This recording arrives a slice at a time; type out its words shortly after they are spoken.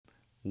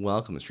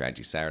Welcome to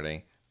Strategy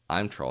Saturday.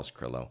 I'm Charles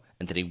Crillo,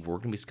 and today we're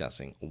going to be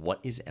discussing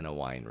what is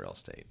NOI in real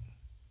estate.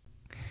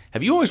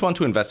 Have you always wanted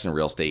to invest in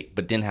real estate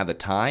but didn't have the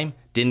time,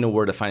 didn't know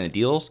where to find the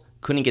deals,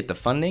 couldn't get the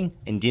funding,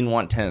 and didn't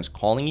want tenants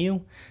calling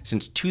you?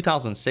 Since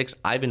 2006,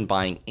 I've been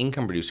buying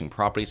income-producing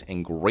properties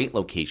in great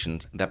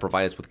locations that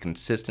provide us with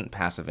consistent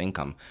passive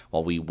income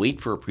while we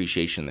wait for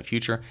appreciation in the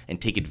future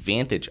and take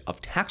advantage of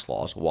tax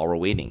laws while we're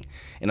waiting.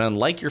 And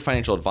unlike your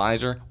financial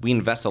advisor, we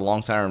invest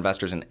alongside our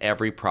investors in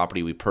every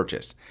property we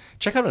purchase.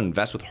 Check out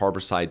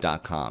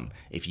investwithharborside.com.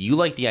 If you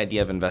like the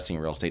idea of investing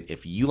in real estate,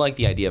 if you like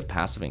the idea of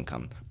passive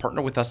income,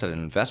 partner with us at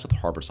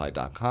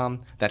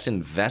investwithharborside.com. That's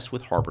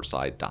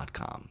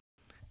investwithharborside.com.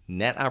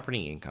 Net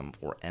operating income,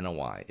 or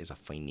NOI, is a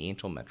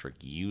financial metric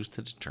used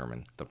to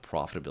determine the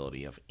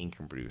profitability of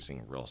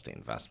income-producing real estate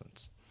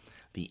investments.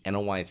 The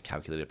NOI is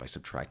calculated by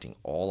subtracting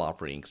all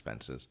operating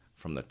expenses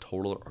from the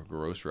total or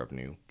gross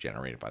revenue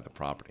generated by the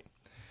property.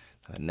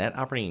 Now, the net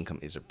operating income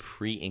is a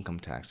pre-income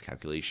tax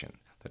calculation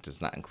that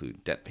does not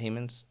include debt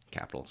payments,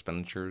 capital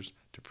expenditures,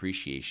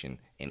 depreciation,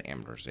 and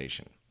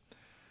amortization.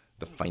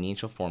 The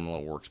financial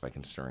formula works by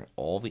considering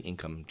all the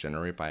income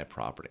generated by a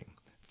property.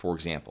 For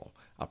example,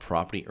 a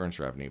property earns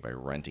revenue by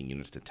renting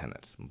units to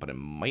tenants, but it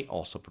might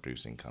also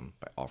produce income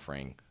by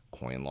offering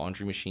coin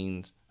laundry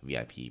machines,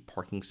 VIP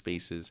parking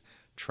spaces,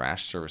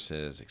 trash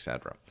services,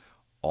 etc.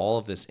 All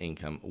of this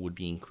income would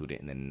be included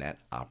in the net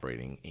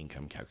operating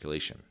income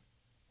calculation.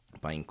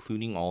 By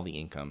including all the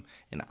income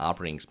and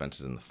operating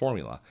expenses in the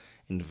formula,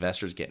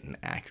 investors get an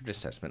accurate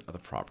assessment of the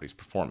property's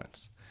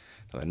performance.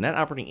 Now, the net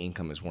operating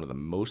income is one of the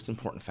most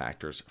important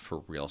factors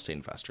for real estate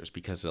investors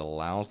because it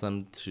allows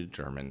them to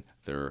determine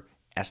their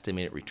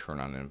estimated return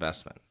on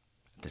investment.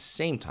 At the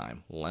same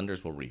time,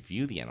 lenders will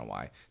review the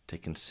NOI to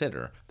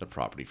consider the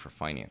property for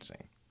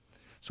financing.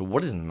 So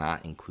what is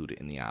not included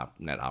in the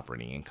net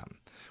operating income?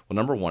 Well,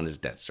 number one is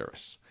debt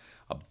service.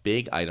 A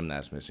big item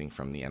that is missing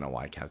from the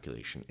NOI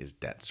calculation is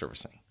debt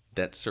servicing.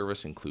 Debt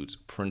service includes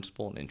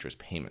principal and interest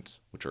payments,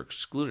 which are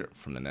excluded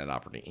from the net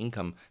operating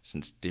income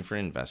since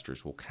different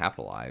investors will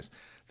capitalize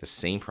the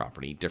same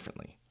property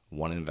differently.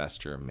 One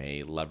investor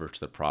may leverage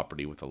the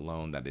property with a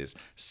loan that is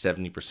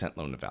 70%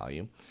 loan to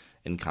value.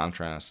 In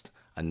contrast,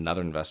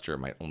 another investor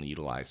might only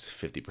utilize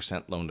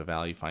 50% loan to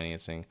value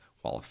financing,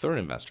 while a third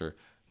investor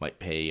might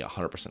pay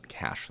 100%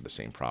 cash for the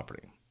same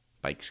property.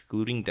 By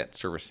excluding debt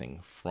servicing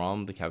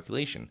from the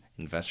calculation,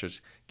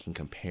 investors can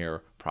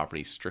compare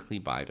properties strictly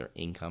by their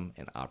income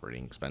and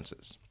operating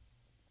expenses.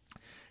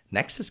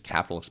 Next is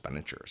capital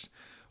expenditures.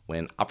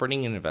 When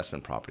operating an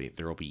investment property,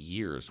 there will be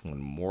years when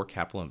more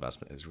capital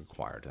investment is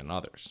required than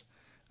others.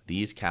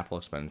 These capital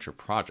expenditure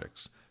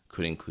projects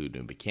could include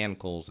new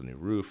mechanicals, a new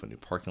roof, a new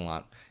parking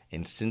lot,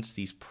 and since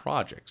these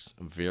projects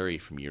vary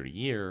from year to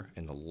year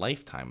and the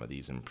lifetime of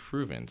these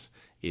improvements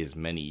is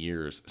many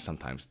years,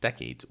 sometimes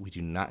decades, we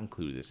do not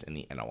include this in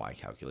the NOI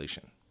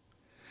calculation.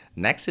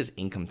 Next is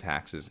income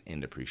taxes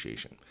and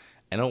depreciation.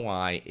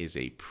 NOI is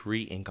a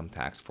pre-income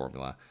tax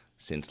formula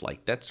since,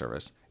 like debt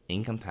service,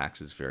 income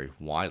taxes vary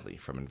widely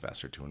from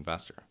investor to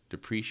investor.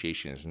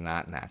 Depreciation is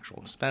not an actual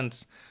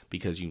expense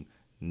because you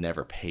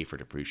never pay for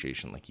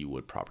depreciation like you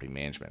would property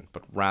management,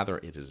 but rather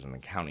it is an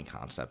accounting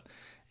concept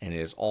and it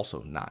is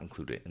also not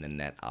included in the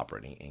net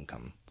operating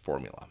income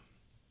formula.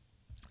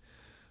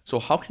 So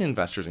how can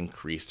investors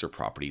increase their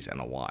property's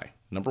NOI?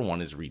 Number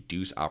one is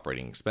reduce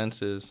operating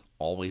expenses,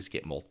 always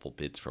get multiple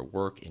bids for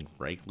work, and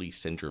regularly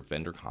send your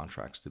vendor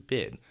contracts to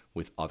bid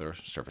with other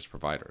service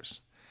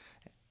providers.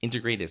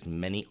 Integrate as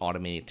many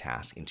automated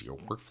tasks into your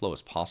workflow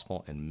as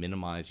possible and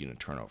minimize unit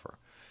turnover.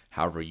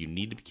 However, you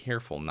need to be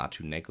careful not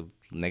to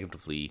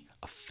negatively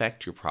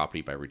affect your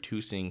property by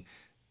reducing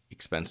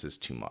expenses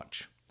too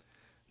much.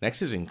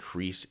 Next is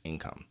increase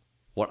income.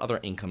 What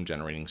other income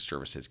generating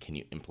services can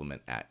you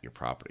implement at your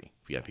property?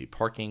 VIP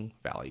parking,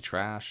 valet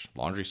trash,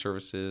 laundry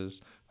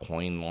services,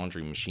 coin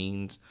laundry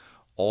machines.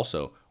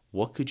 Also,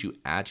 what could you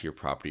add to your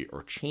property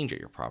or change at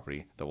your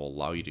property that will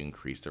allow you to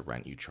increase the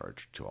rent you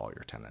charge to all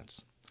your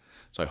tenants?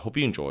 So I hope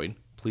you enjoyed.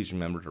 Please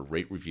remember to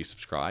rate, review,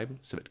 subscribe,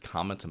 submit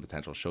comments and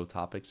potential show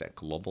topics at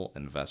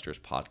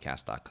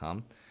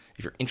globalinvestorspodcast.com.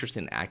 If you're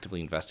interested in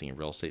actively investing in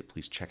real estate,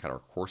 please check out our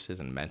courses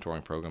and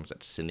mentoring programs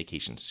at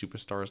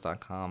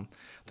syndicationsuperstars.com.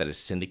 That is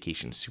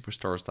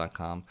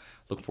syndicationsuperstars.com.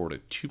 Look forward to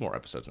 2 more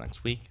episodes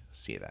next week.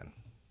 See you then.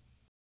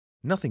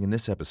 Nothing in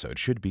this episode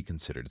should be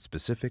considered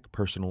specific,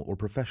 personal, or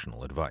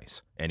professional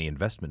advice. Any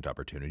investment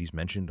opportunities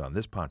mentioned on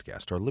this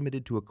podcast are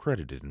limited to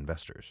accredited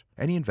investors.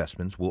 Any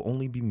investments will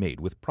only be made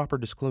with proper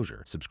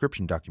disclosure,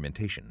 subscription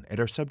documentation, and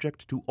are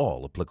subject to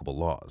all applicable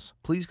laws.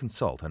 Please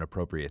consult an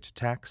appropriate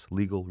tax,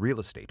 legal, real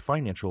estate,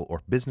 financial,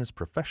 or business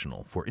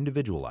professional for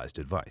individualized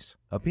advice.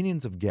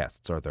 Opinions of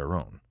guests are their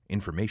own.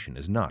 Information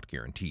is not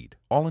guaranteed.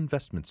 All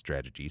investment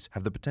strategies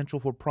have the potential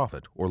for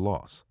profit or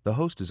loss. The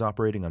host is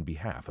operating on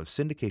behalf of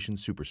Syndication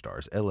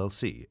Superstars,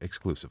 LLC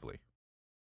exclusively.